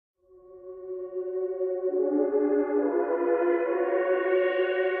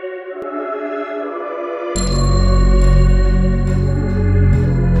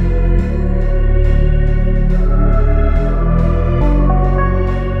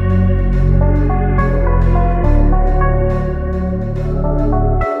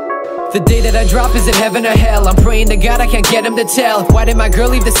The day that I drop, is it heaven or hell? I'm praying to God I can't get him to tell. Why did my girl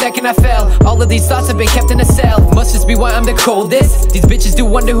leave the second I fell? All of these thoughts have been kept in a cell. Must just be why I'm the coldest. These bitches do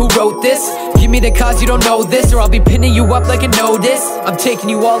wonder who wrote this. Give me the cause, you don't know this, or I'll be pinning you up like a notice. I'm taking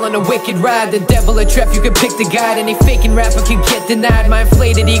you all on a wicked ride. The devil a trap, you can pick the guide. Any faking rapper can get denied. My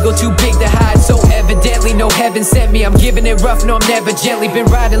inflated ego too big to hide. So evidently no heaven sent me. I'm giving it rough, no I'm never gently. Been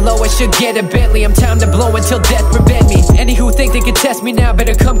riding low, I should get a Bentley. I'm time to blow until death prevent me. Any who think they can test me now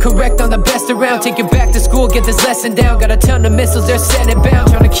better come correct on the best around. Take it back to school, get this lesson down. Got a ton of missiles, they're set and bound,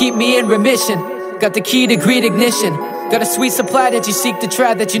 trying to keep me in remission. Got the key to greed ignition. Got a sweet supply that you seek to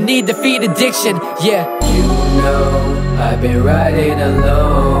try, that you need to feed addiction. Yeah. You know, I've been riding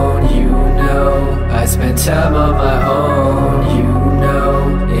alone. You know, I spend time on my own. You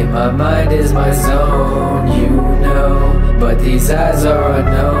know, in my mind is my zone. You know, but these eyes are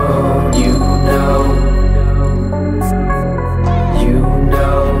unknown. You know.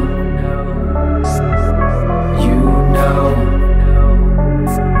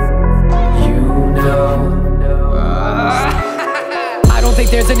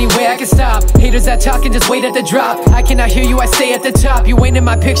 There's any way I can stop haters that talk and just wait at the drop. I cannot hear you, I stay at the top. You ain't in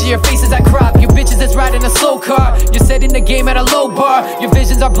my picture, your faces I crop. You bitches that's riding a slow car, you're setting the game at a low bar. Your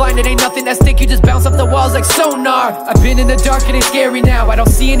visions are blinded, ain't nothing that stick. You just bounce off the walls like sonar. I've been in the dark, it ain't scary now. I don't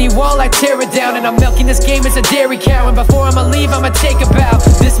see any wall, I tear it down. And I'm milking this game as a dairy cow. And before I'ma leave, I'ma take a bow.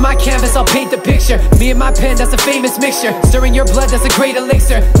 This my canvas, I'll paint the picture. Me and my pen, that's a famous mixture. Stirring your blood, that's a great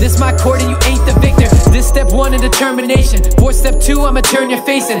elixir. This my chord and you ain't the victor. This step one in determination. For step two, I'ma turn your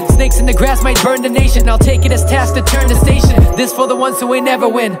facing. Snakes in the grass might burn the nation. I'll take it as task to turn the station. This for the ones who ain't never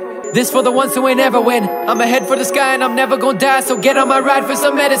win. This for the ones who ain't never win. I'ma head for the sky and I'm never gonna die. So get on my ride for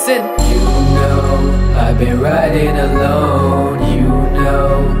some medicine. You know, I've been riding alone. You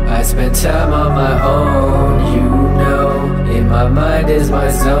know, I spend time on my own. You know, in my mind is my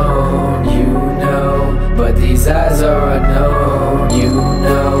zone. You know, but these eyes are unknown. You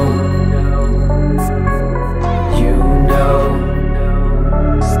know.